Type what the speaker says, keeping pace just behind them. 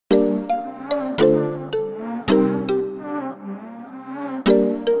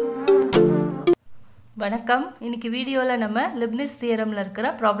வணக்கம். இன்னைக்கு வீடியோல நம்ம Leibnitz Theoremல இருக்கிற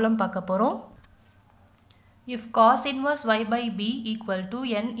ப்ராப்ளம் பார்க்க போறோம். If cos inverse y by b equal to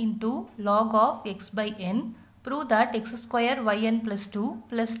n into log of x by n, prove that x square yn plus 2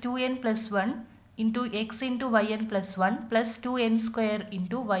 plus 2n plus 1 into x into yn plus 1 plus 2n square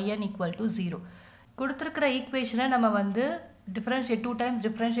into yn equal to 0. கொடுத்திருக்கிற ஈக்குவேஷனை நம்ம வந்து differentiate 2 times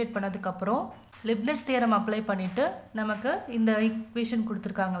differentiate பண்ணதுக்கு அப்புறம் Leibnitz Theorem apply பண்ணிட்டு நமக்கு இந்த equation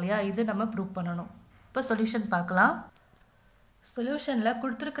கொடுத்திருக்காங்க இல்லையா, இது நம்ம ப்ரூவ் பண்ணணும். இப்போ சொல்யூஷன் பார்க்கலாம். சொல்யூஷனில்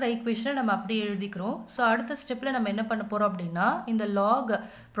கொடுத்துருக்கிற ஈக்குவேஷனை நம்ம அப்படியே எழுதிக்கிறோம். ஸோ அடுத்த ஸ்டெப்பில் நம்ம என்ன பண்ண போகிறோம் அப்படின்னா, இந்த லாக்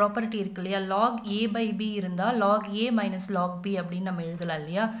ப்ராப்பர்ட்டி இருக்கு இல்லையா, லாக் ஏ பை பி இருந்தால் லாக் ஏ மைனஸ் லாக் பி அப்படின்னு நம்ம எழுதலாம்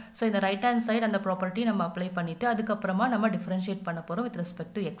இல்லையா. ஸோ இந்த ரைட் ஹேண்ட் சைடு அந்த ப்ராப்பர்ட்டி நம்ம அப்ளை பண்ணிவிட்டு அதுக்கப்புறமா நம்ம டிஃப்ரென்ஷியேட் பண்ண போகிறோம் வித்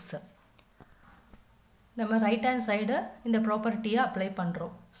ரெஸ்பெக்ட் டு எக்ஸ். நம்ம ரைட் ஹேண்ட் சைடு இந்த ப்ராப்பர்ட்டியை அப்ளை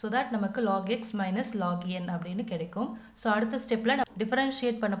பண்ணுறோம். ஸோ தட் நமக்கு லாக் எக்ஸ் மைனஸ் லாக் என் அப்படின்னு கிடைக்கும். ஸோ அடுத்த ஸ்டெப்பில் நம்ம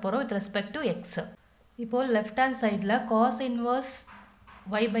டிஃப்ரென்ஷியேட் பண்ண போகிறோம் வித் ரெஸ்பெக்ட் டு எக்ஸ். இப்போது லெஃப்ட் ஹேண்ட் சைடில் cos inverse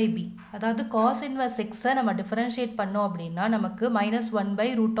y by b, அதாவது காஸ் இன்வர்ஸ் எக்ஸை நம்ம டிஃபரன்ஷியேட் பண்ணோம் அப்படின்னா நமக்கு -1 by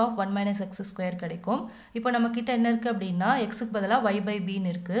root of 1 minus x square கிடைக்கும். இப்போ நம்மக்கிட்ட என்ன இருக்குது அப்படின்னா எக்ஸுக்கு பதிலாக y by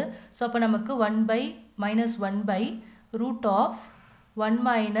bன்னு இருக்குது. ஸோ அப்போ நமக்கு 1 by root of 1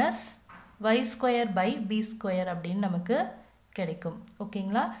 minus y square by b square அப்படின்னு நமக்கு கிடைக்கும்.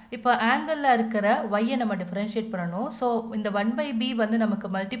 ஓகேங்களா. இப்போ ஆங்கிளில் இருக்கிற y-ஐ நம்ம டிஃபரன்ஷியேட் பண்ணணும். ஸோ இந்த 1 by b வந்து நமக்கு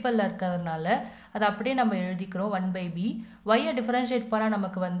மல்டிப்பிளில் இருக்கிறதுனால அதை அப்படியே நம்ம எழுதிக்கிறோம் 1 by b. y-ஐ டிஃபரன்ஷியேட் பண்ணால்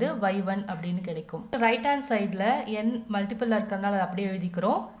நமக்கு வந்து y1 அப்படின்னு கிடைக்கும். ரைட் ஹேண்ட் சைடில் n மல்டிப்பிளில் இருக்கிறதுனால அதை அப்படியே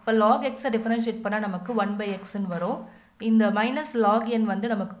எழுதிக்கிறோம். இப்போ log x-ஐ டிஃபரன்ஷியேட் பண்ணால் நமக்கு 1 by x-ன்னு வரும். இந்த மைனஸ் log n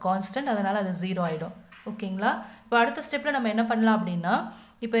வந்து நமக்கு கான்ஸ்டன்ட், அதனால் அது 0 ஆகிடும். ஓகேங்களா. இப்போ அடுத்த ஸ்டெப்பில் நம்ம என்ன பண்ணலாம் அப்படின்னா,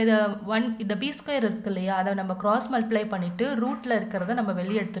 இப்போ இந்த பி ஸ்கொயர் இருக்கு இல்லையா, அதை நம்ம கிராஸ் மல்டிப்ளை பண்ணிவிட்டு ரூட்டில் இருக்கிறத நம்ம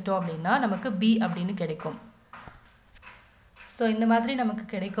வெளியே எடுத்துட்டோம் அப்படின்னா நமக்கு பி அப்படின்னு கிடைக்கும். ஸோ இந்த மாதிரி நமக்கு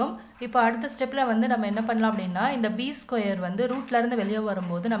கிடைக்கும். இப்போ அடுத்த ஸ்டெப்பில் வந்து நம்ம என்ன பண்ணலாம் அப்படின்னா, இந்த பி ஸ்கொயர் வந்து ரூட்லேருந்து வெளியே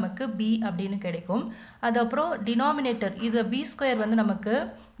வரும்போது நமக்கு பி அப்படின்னு கிடைக்கும். அதுக்கப்புறம் டினாமினேட்டர், இது பி ஸ்கொயர் வந்து நமக்கு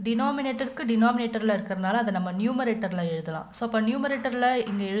டினாமினேட்டரில் இருக்கிறதுனால அதை நம்ம நியூமரேட்டரில் எழுதலாம். ஸோ அப்போ நியூமரேட்டரில்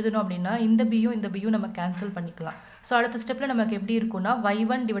இங்கே எழுதணும் அப்படின்னா இந்த பியும் நம்ம கேன்சல் பண்ணிக்கலாம். ஸோ அடுத்த ஸ்டெப்பில் நமக்கு எப்படி இருக்குன்னா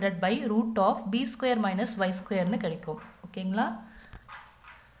y1 divided by root of B square minus Y ஸ்கொயர்னு கிடைக்கும். ஓகேங்களா.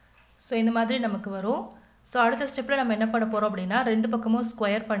 ஸோ இந்த மாதிரி நமக்கு வரும். ஸோ அடுத்த ஸ்டெப்பில் நம்ம என்ன பண்ண போகிறோம் அப்படின்னா, ரெண்டு பக்கமும்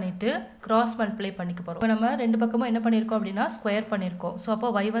ஸ்கொயர் பண்ணிவிட்டு கிராஸ் மல்டிப்ளை பண்ணிக்க போகிறோம். இப்போ நம்ம ரெண்டு பக்கமும் என்ன பண்ணியிருக்கோம் அப்படின்னா ஸ்கொயர் பண்ணியிருக்கோம். ஸோ அப்போ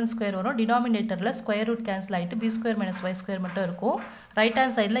y1 ஸ்கொயர் வரும். டினாமினேட்டரில் ஸ்கொயர் ரூட் கேன்சல் ஆகிட்டு B square minus Y square மட்டும் இருக்கும். ரைட்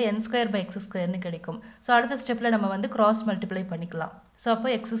ஹேண்ட் சைடில் n ஸ்கொயர் பை எக்ஸ் ஸ்கொயர்னு கிடைக்கும். ஸோ அடுத்த ஸ்டெப்பில் நம்ம வந்து கிராஸ் மல்டிப்ளை பண்ணிக்கலாம். ஸோ அப்போ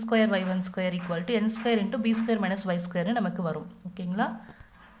X square y1 square equal to n square into B square minus Y ஸ்கொயர்னு நமக்கு வரும். ஓகேங்களா.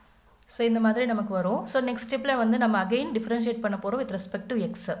 ஸோ இந்த மாதிரி நமக்கு வரும். ஸோ நெக்ஸ்ட் ஸ்டெப்பில் வந்து நம்ம அகைன் டிஃப்ரென்ஷியேட் பண்ண போகிறோம் with respect to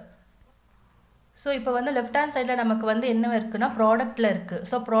X. So இப்போ வந்து லெஃப்ட் ஹேண்ட் சைடில் நமக்கு வந்து என்ன இருக்குன்னா ப்ராடக்ட்டில் இருக்குது.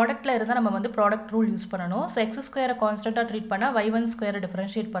 ஸோ ப்ராடக்ட்டில் இருந்தால் நம்ம வந்து ப்ராடக்ட் ரூல் யூஸ் பண்ணணும். ஸோ எக்ஸ் ஸ்கொயரை கான்ஸ்டண்ட்டாக ட்ரீட் பண்ணால் y1 ஸ்கொயரை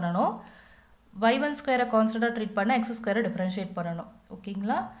டிஃப்ரென்ஷியேட் பண்ணணும். y1 ஸ்கொயரை கான்ஸ்டண்ட்டாக ட்ரீட் பண்ணால் எக்ஸ் ஸ்கொயரை டிஃப்ரென்ஷியேட் பண்ணணும்.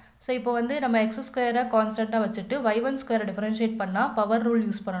 ஓகேங்களா. ஸோ இப்போ வந்து நம்ம எக்ஸ் ஸ்கொயரை கான்ஸ்டண்ட்டாக வச்சுட்டு y1 ஸ்கொயரை டிஃப்ரென்ஷியேட் பண்ணால் பவர் ரூல்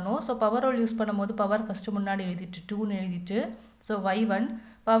யூஸ் பண்ணணும். ஸோ பவர் ரூல் யூஸ் பண்ணும்போது பவர் ஃபஸ்ட்டு முன்னாடி எழுதிட்டு 2ன்னு எழுதிட்டு, ஸோ y1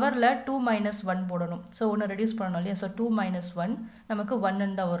 பவரில் 2 minus 1 போடணும். ஸோ ஒன்று ரெடியூஸ் பண்ணணும் இல்லையா. ஸோ 2 minus 1 நமக்கு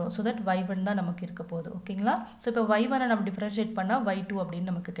 1 தான் வரும். ஸோ தட் y1 தான் நமக்கு இருக்க போகுது. ஓகேங்களா. ஸோ இப்போ y1 நம்ம டிஃப்ரென்ஷியேட் பண்ணால் y2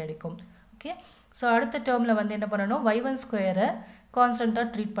 அப்படின்னு நமக்கு கிடைக்கும். ஓகே. ஸோ அடுத்த டேர்மில் வந்து என்ன பண்ணணும், y1 ஸ்கொயரை கான்ஸ்டண்ட்டாக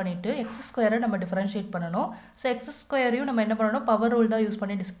ட்ரீட் பண்ணிவிட்டு எக்ஸ் ஸ்கொயரை நம்ம டிஃப்ரென்ஷியேட் பண்ணணும். ஸோ எக்ஸ் ஸ்கொயரையும் நம்ம என்ன பண்ணணும், பவர் ரூல் தான் யூஸ்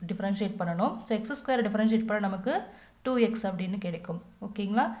பண்ணி டிஃப்ரென்ஷியேட் பண்ணணும். ஸோ எக்ஸ் ஸ்கொயரை டிஃப்ரென்ஷியேட் பண்ண நமக்கு 2x அப்படின்னு கிடைக்கும்.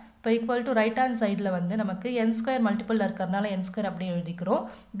 ஓகேங்களா. இப்போ ஈக்குவல் டு ரைட் ஹேண்ட் சைடில் வந்து நமக்கு n ஸ்கொயர் மல்டிபிளில் இருக்கிறதுனால n ஸ்கொயர் அப்படியே எழுதிக்கிறோம்.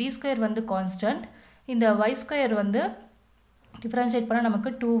 பி ஸ்கொயர் வந்து கான்ஸ்டன்ட், இந்த y ஸ்கொயர் வந்து டிஃப்ரென்ஷியேட் பண்ணால் நமக்கு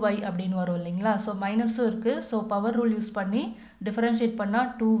 2y அப்படின்னு வரும் இல்லைங்களா. ஸோ மைனஸும் இருக்குது. ஸோ பவர் ரூல் யூஸ் பண்ணி டிஃப்ரென்ஷியேட் பண்ணால்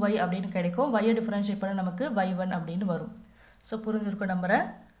 2y அப்படின்னு கிடைக்கும். y-ஐ டிஃப்ரென்ஷியேட் பண்ணால் நமக்கு y1 அப்படின்னு வரும். ஸோ புரிஞ்சிருக்கும் நம்புகிறேன்.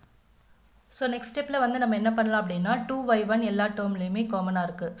 ஸோ நெக்ஸ்ட் ஸ்டெப்பில் வந்து நம்ம என்ன பண்ணலாம் அப்படின்னா 2y1 எல்லா டேர்ம்லேயுமே காமனாக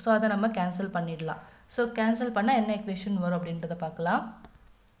இருக்குது. ஸோ அதை நம்ம கேன்சல் பண்ணிடலாம். ஸோ கேன்சல் பண்ணால் என்ன ஈக்குவேஷன் வரும் அப்படின்றத பார்க்கலாம்.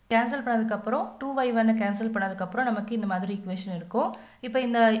 கேன்சல் பண்ணதுக்கப்புறம் 2y1 கேன்சல் பண்ணதுக்கப்புறம் நமக்கு இந்த மாதிரி ஈக்குவேஷன் இருக்கும். இப்போ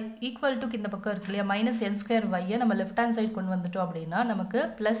இந்த ஈக்குவல் டுக்கு இந்த பக்கம் இருக்கு இல்லையா, மைனஸ் n ஸ்கொயர் y-ஐ நம்ம லெஃப்ட் ஹேண்ட் சைட் கொண்டு வந்துட்டோம் அப்படின்னா நமக்கு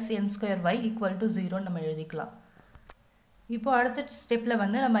plus n square y equal to 0 நம்ம எழுதிக்கலாம். இப்போ அடுத்த ஸ்டெப்பில்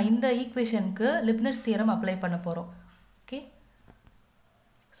வந்து நம்ம இந்த ஈக்குவேஷனுக்கு Leibnitz Theorem அப்ளை பண்ண போகிறோம். ஓகே.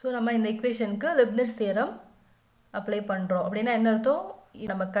 ஸோ நம்ம இந்த ஈக்குவேஷனுக்கு Leibnitz Theorem அப்ளை பண்ணுறோம் அப்படின்னா என்ன அர்த்தம்,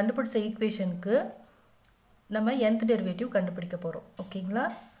 நம்ம கண்டுபிடிச்ச ஈக்குவேஷனுக்கு நம்ம nth டெரிவேட்டிவ் கண்டுபிடிக்க போகிறோம். ஓகேங்களா.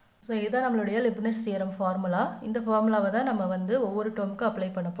 ஸோ இதுதான் நம்மளுடைய Leibnitz Theorem ஃபார்முலா. இந்த ஃபார்முலாவை தான் நம்ம வந்து ஒவ்வொரு டேர்முக்கும் அப்ளை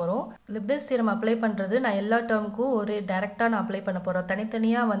பண்ண போகிறோம். Leibnitz Theorem அப்ளை பண்ணுறது நான் எல்லா டேர்முக்கும் ஒரு டைரெக்டாக நான் அப்ளை பண்ண போகிறோம்.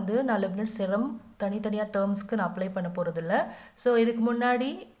 தனித்தனியாக வந்து நான் Leibnitz Theorem தனித்தனியாக டேர்ம்ஸ்க்கு நான் அப்ளை பண்ண போகிறதில்ல. ஸோ இதுக்கு முன்னாடி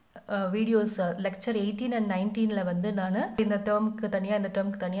வீடியோஸ் லெக்சர் 18 and 19ல வந்து நான் இந்த டேர்முக்கு தனியாக இந்த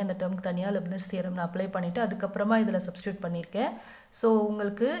டேர்முக்கு தனியாக இந்த டேர்முக்கு தனியாக லெப்னிட்ஸ் தியரம் நான் அப்ளை பண்ணிவிட்டு அதுக்கப்புறமா இதில் சப்ஸ்டியூட் பண்ணியிருக்கேன். ஸோ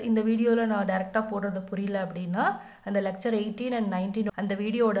உங்களுக்கு இந்த வீடியோவில் நான் டேரெக்டாக போடுறது புரியல அப்படின்னா அந்த லெக்சர் 18 and 19 அந்த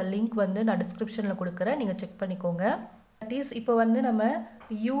வீடியோட லிங்க் வந்து நான் டிஸ்கிரிப்ஷனில் கொடுக்குறேன், நீங்கள் செக் பண்ணிக்கோங்க. தட் இஸ் இப்போ வந்து நம்ம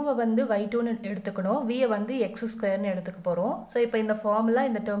யூவை வந்து y2ன்னு எடுத்துக்கணும், வியை வந்து x2ன்னு எடுத்துக்க போகிறோம். ஸோ இப்போ இந்த ஃபார்முலா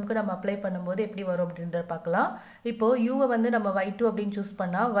இந்த டேர்முக்கு நம்ம அப்ளை பண்ணும்போது எப்படி வரும் அப்படின்றத பார்க்கலாம். இப்போது யூவை வந்து நம்ம y2 அப்படின்னு சூஸ்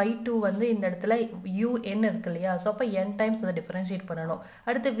பண்ணால் y2 வந்து இந்த இடத்துல un இருக்கு இல்லையா, ஸோ அப்போ n டைம்ஸ் அதை டிஃபரன்ஷியேட் பண்ணணும்.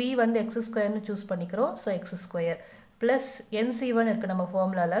 அடுத்து v வந்து x2ன்னு சூஸ் பண்ணிக்கிறோம், ஸோ x2 ப்ளஸ் nc1 இருக்குது நம்ம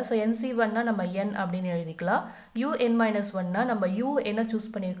ஃபார்முலாவில். ஸோ nc1னா நம்ம n அப்படின்னு எழுதிக்கலாம். un-1னா நம்ம u என்ன சூஸ்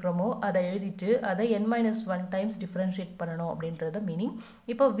பண்ணியிருக்கிறோமோ அதை எழுதிட்டு அதை n-1 டைம்ஸ் டிஃபரன்ஷியேட் பண்ணணும் அப்படின்றது மீனிங்.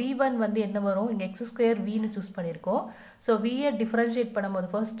 இப்போ v1 வந்து என்ன வரும், இங்கே x2 vன்னு சூஸ் பண்ணியிருக்கோம். ஸோ vயை டிஃபரன்ஷியேட்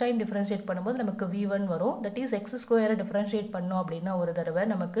பண்ணும்போது ஃபர்ஸ்ட் டைம் டிஃபரன்ஷியேட் பண்ணும்போது நமக்கு v1 வரும். தட் இஸ் x2 டிஃபரன்ஷியேட் பண்ணோம் அப்படின்னா ஒரு தடவை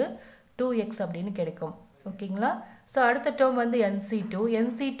நமக்கு 2x அப்படின்னு கிடைக்கும். ஓகேங்களா. ஸோ அடுத்த டேர்ம் வந்து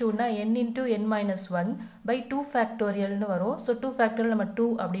nc2னா n into n-1 by 2 ஃபேக்டோரியல்னு வரும். ஸோ 2 ஃபேக்டோரியல் நம்ம 2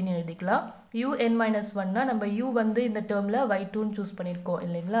 அப்படின்னு எழுதிக்கலாம். un-1னா நம்ம u வந்து இந்த டேர்மில் y2ன்னு சூஸ் பண்ணியிருக்கோம்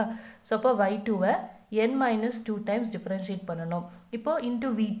இல்லைங்களா. ஸோ அப்போ y2வை n-2 டைம்ஸ் டிஃபரன்ஷியேட் பண்ணணும். இப்போ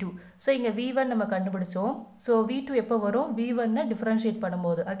இன்ட்டு v2. ஸோ இங்கே v1 நம்ம கண்டுபிடிச்சோம். ஸோ v2 எப்போ வரும், v1னை டிஃபரன்ஷியேட்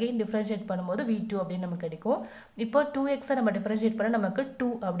பண்ணும்போது அகெயின் டிஃபரன்ஷியேட் பண்ணும்போது v2 அப்படின்னு நமக்கு கிடைக்கும். இப்போ 2xை நம்ம டிஃபரன்ஷியேட் பண்ண நமக்கு 2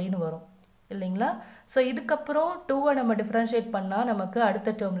 அப்படின்னு வரும் இல்லைங்களா. ஸோ இதுக்கப்புறம் 2வை நம்ம டிஃபரன்ஷியேட் பண்ணால் நமக்கு அடுத்த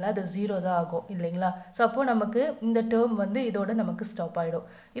டேர்மில் அது 0 தான் ஆகும் இல்லைங்களா. ஸோ அப்போது நமக்கு இந்த டேர்ம் வந்து இதோட நமக்கு ஸ்டாப் ஆகிடும்.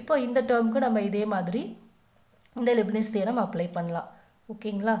 இப்போ இந்த டேர்முக்கு நம்ம இதே மாதிரி இந்த லெப்னிட்ஸ் தியரம் அப்ளை பண்ணலாம்.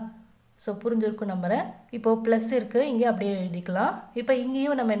 ஓகேங்களா. ஸோ புரிஞ்சிருக்கும் நம்புறேன். இப்போது ப்ளஸ் இருக்குது, இங்கே அப்படியே எழுதிக்கலாம். இப்போ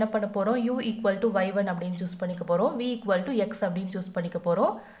இங்கேயும் நம்ம என்ன பண்ண போகிறோம், u = y1 அப்படின்னு சூஸ் பண்ணிக்க போகிறோம், v = x அப்படின்னு சூஸ் பண்ணிக்க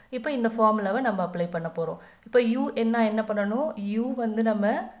போகிறோம். இப்போ இந்த ஃபார்முலாவை நம்ம அப்ளை பண்ண போகிறோம். இப்போ u என்ன பண்ணணும், u வந்து நம்ம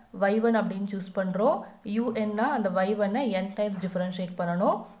y1 அப்படின்னு சூஸ் பண்ணுறோம். un அந்த y1-ஐ n டைம்ஸ் டிஃபரன்ஷியேட்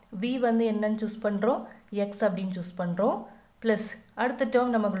பண்ணணும். v வந்து என்னன்னு சூஸ் பண்ணுறோம், x அப்படின்னு சூஸ் பண்ணுறோம். ப்ளஸ் அடுத்த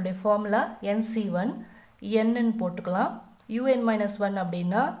டேர்ம் நம்மளுடைய ஃபார்முலா nc1 nன்னு போட்டுக்கலாம். un-1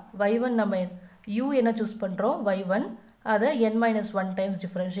 அப்படின்னா y1 நம்ம u என்ன சூஸ் பண்ணுறோம் y1, அதை n-1 டைம்ஸ்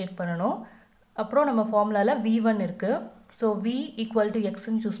டிஃபரன்ஷியேட் பண்ணணும். அப்புறம் நம்ம ஃபார்முலாவில் v1 இருக்குது. ஸோ v =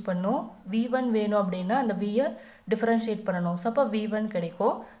 xன்னு சூஸ் பண்ணோம். v1 வேணும் அப்படின்னா அந்த vயை டிஃபரன்ஷியேட் பண்ணணும். ஸோ அப்போ v1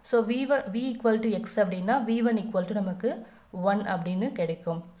 கிடைக்கும். ஸோ v = x அப்படின்னா v1 = நமக்கு 1 அப்படின்னு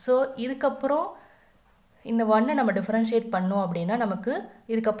கிடைக்கும். ஸோ இதுக்கப்புறம் இந்த 1-ஐ நம்ம டிஃபரன்ஷியேட் பண்ணோம் அப்படின்னா நமக்கு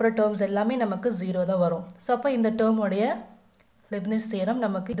இதுக்கப்புறம் டேர்ம்ஸ் எல்லாமே நமக்கு 0 தான் வரும். ஸோ அப்போ இந்த டேர்முடைய லெப்னிட்ஸ் தியரம்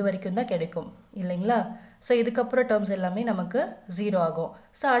நமக்கு இது வரைக்கும் தான் கிடைக்கும் இல்லைங்களா. ஸோ இதுக்கப்புறம் டேர்ம்ஸ் எல்லாமே நமக்கு 0 ஆகும்.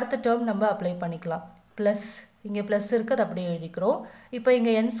 ஸோ அடுத்த டேர்ம் நம்ம அப்ளை பண்ணிக்கலாம். ப்ளஸ் இங்கே ப்ளஸ் இருக்குது, அது அப்படியே எழுதிக்கிறோம். இப்போ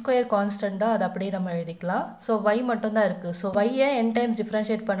இங்கே n² கான்ஸ்டன்ட் தான், அது அப்படியே நம்ம எழுதிக்கலாம். ஸோ y மட்டும் தான் இருக்குது. ஸோ y-ஐ n டைம்ஸ்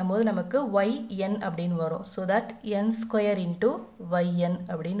டிஃபரன்ஷியேட் பண்ணும்போது நமக்கு yn அப்படின்னு வரும். ஸோ தட் n² × yn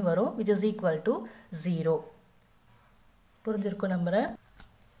அப்படின்னு வரும், which is equal to 0. புரிஞ்சிருக்கும் நம்புறேன்.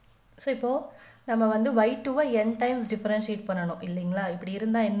 ஸோ இப்போது நம்ம வந்து y2-வை n டைம்ஸ் டிஃபரன்ஷியேட் பண்ணணும் இல்லைங்களா. இப்படி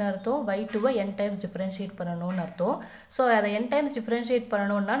இருந்தால் என்ன அர்த்தம், y2-வை n டைம்ஸ் டிஃபரன்ஷியேட் பண்ணணும்னு அர்த்தம். ஸோ அதை n டைம்ஸ் டிஃபரன்ஷியேட்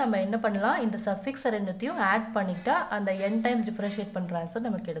பண்ணணும்னா நம்ம என்ன பண்ணலாம், இந்த சஃபிக்ஸ் ரெண்டுத்தையும் ஆட் பண்ணிக்கிட்டா அந்த n டைம்ஸ் டிஃபரன்ஷியேட் பண்ணுற ஆன்சர்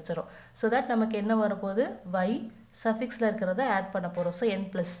நமக்கு கிடைச்சிரும். ஸோ தட் நமக்கு என்ன வரப்போகுது, y சஃபிக்ஸில் இருக்கிறத ஆட் பண்ண போகிறோம். So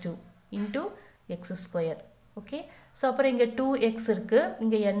n+2 × x². Okay. So அப்புறம் இங்கே 2x இருக்குது,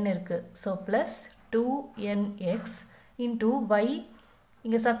 இங்கே n இருக்குது. So plus 2nx × y.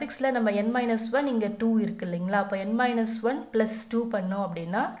 இங்கே சஃபிக்ஸில் நம்ம n-1 இங்கே 2 இருக்குது இல்லைங்களா. அப்போ n-1 + 2 பண்ணோம்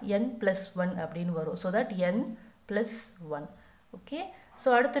அப்படின்னா n+1 அப்படின்னு வரும். So that n+1. Okay. So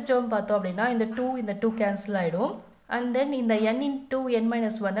அடுத்த டேர்ம் பார்த்தோம் அப்படின்னா இந்த 2 கேன்சல் ஆகிடும். அண்ட் தென் இந்த n ×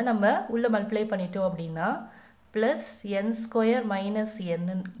 n-1-ஐ நம்ம உள்ளே மல்டிப்ளை பண்ணிட்டோம் அப்படின்னா ப்ளஸ் n² - n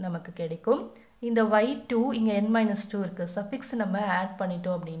நமக்கு கிடைக்கும். இந்த y2 இங்கே n-2 இருக்குது, சஃபிக்ஸ் நம்ம ஆட்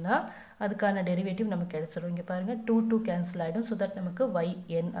பண்ணிட்டோம் அப்படின்னா அதுக்கான டெரிவேட்டிவ் நமக்கு கிடைச்சிடும். இங்கே பாருங்கள் 2 கேன்சல் ஆகிடும். ஸோ தட் நமக்கு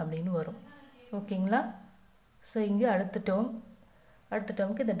yn அப்படின்னு வரும். ஓகேங்களா. ஸோ இங்கே அடுத்த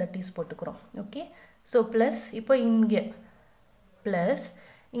டேர்முக்கு இந்த தட் இஸ் போட்டுக்கிறோம். ஓகே. ஸோ ப்ளஸ் இப்போ இங்கே ப்ளஸ்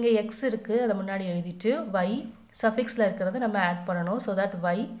இங்கே எக்ஸ் இருக்குது, அதை முன்னாடி எழுதிட்டு y சஃபிக்ஸில் இருக்கிறத நம்ம ஆட் பண்ணணும். ஸோ தட்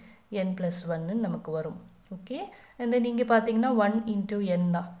yn+1 நமக்கு வரும். ஓகே. அண்ட் தென் இங்கே பார்த்தீங்கன்னா 1 × n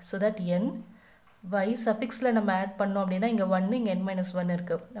தான். ஸோ தட் n y சஃபிக்ஸில் நம்ம ஆட் பண்ணோம் அப்படின்னா இங்கே 1 இங்கே n-1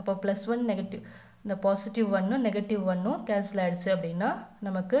 இருக்குது. அப்போ +1 நெகட்டிவ், இந்த பாசிட்டிவ் 1 நெகட்டிவ் 1 கேன்சல் ஆகிடுச்சு அப்படின்னா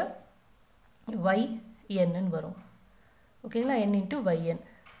நமக்கு yn வரும். ஓகேங்களா. n × yn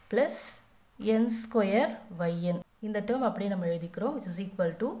plus n² yn. இந்த டேர்ம் அப்படியே நம்ம எழுதிக்கிறோம், which is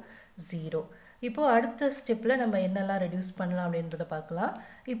equal to 0. இப்போ அடுத்த ஸ்டெப்பில் நம்ம என்னெல்லாம் ரெடியூஸ் பண்ணலாம் அப்படின்றத பார்க்கலாம்.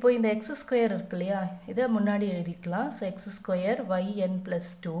 இப்போ இந்த எக்ஸ் ஸ்கொயர் இருக்கு இல்லையா, இதை முன்னாடி எழுதிக்கலாம். ஸோ எக்ஸ் ஸ்கொயர்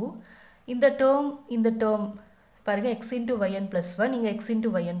yn+2 இந்த டேர்ம் பாருங்கள் எக்ஸ் இன்ட்டு yn+1 இங்கே X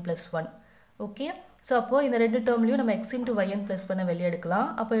into yn+1. Okay, so அப்போது இந்த ரெண்டு டேர்ம்லையும் நம்ம எக்ஸ் இன்ட்டு yn+1 வெளியே எடுக்கலாம்.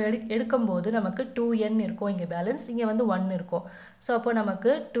 அப்போ எடுக்கும்போது நமக்கு 2n இருக்கும், இங்கே பேலன்ஸ் இங்கே வந்து 1 இருக்கும். ஸோ அப்போ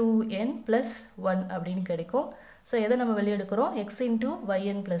நமக்கு 2n+1 அப்படின்னு கிடைக்கும். ஸோ எதை நம்ம வெளியே எடுக்கிறோம், எக்ஸ் இன்ட்டு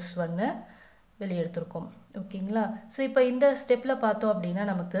yn+1 வெளியே எடுத்திருக்கோம். ஓகேங்களா, ஸோ இப்போ இந்த ஸ்டெப்பில் பார்த்தோம் அப்படின்னா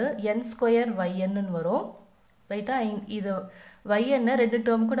நமக்கு n² yn வரும். ரைட்டா, இது yn ரெண்டு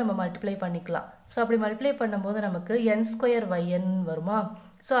டேர்முக்கும் நம்ம மல்டிப்ளை பண்ணிக்கலாம். ஸோ அப்படி மல்டிப்ளை பண்ணும்போது நமக்கு n² yn வருமா.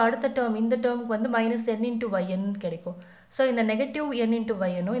 ஸோ அடுத்த டேர்ம் இந்த டேர்முக்கு வந்து -n × yn கிடைக்கும். ஸோ இந்த நெகட்டிவ் n ×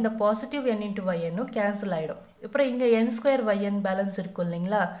 yn இந்த பாசிட்டிவ் n × yn கேன்சல் ஆகிடும். அப்புறம் இங்கே n² yn பேலன்ஸ் இருக்கும்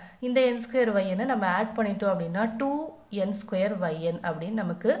இல்லைங்களா, இந்த n² yn நம்ம ஆட் பண்ணிட்டோம் அப்படின்னா 2n² yn அப்படின்னு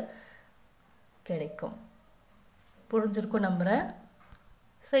நமக்கு கிடைக்கும். புரிஞ்சிருக்கும் நம்புகிறேன்.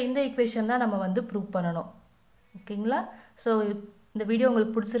 ஸோ இந்த ஈக்குவேஷன் தான் நம்ம வந்து ப்ரூவ் பண்ணணும். ஓகேங்களா, ஸோ இந்த வீடியோ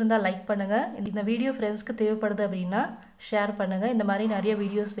உங்களுக்கு பிடிச்சிருந்தா லைக் பண்ணுங்கள். இந்த வீடியோ ஃப்ரெண்ட்ஸ்க்கு தேவைப்படுது அப்படின்னா ஷேர் பண்ணுங்கள். இந்த மாதிரி நிறைய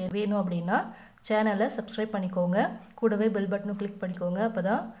வீடியோஸ் வேணும் அப்படின்னா சேனலை சப்ஸ்கிரைப் பண்ணிக்கோங்க. கூடவே பெல் பட்டனும் கிளிக் பண்ணிக்கோங்க. அப்போ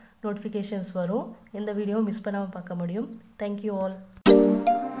தான் நோட்டிஃபிகேஷன்ஸ் வரும். எந்த வீடியோவும் மிஸ் பண்ணாமல் பார்க்க முடியும். Thank you all.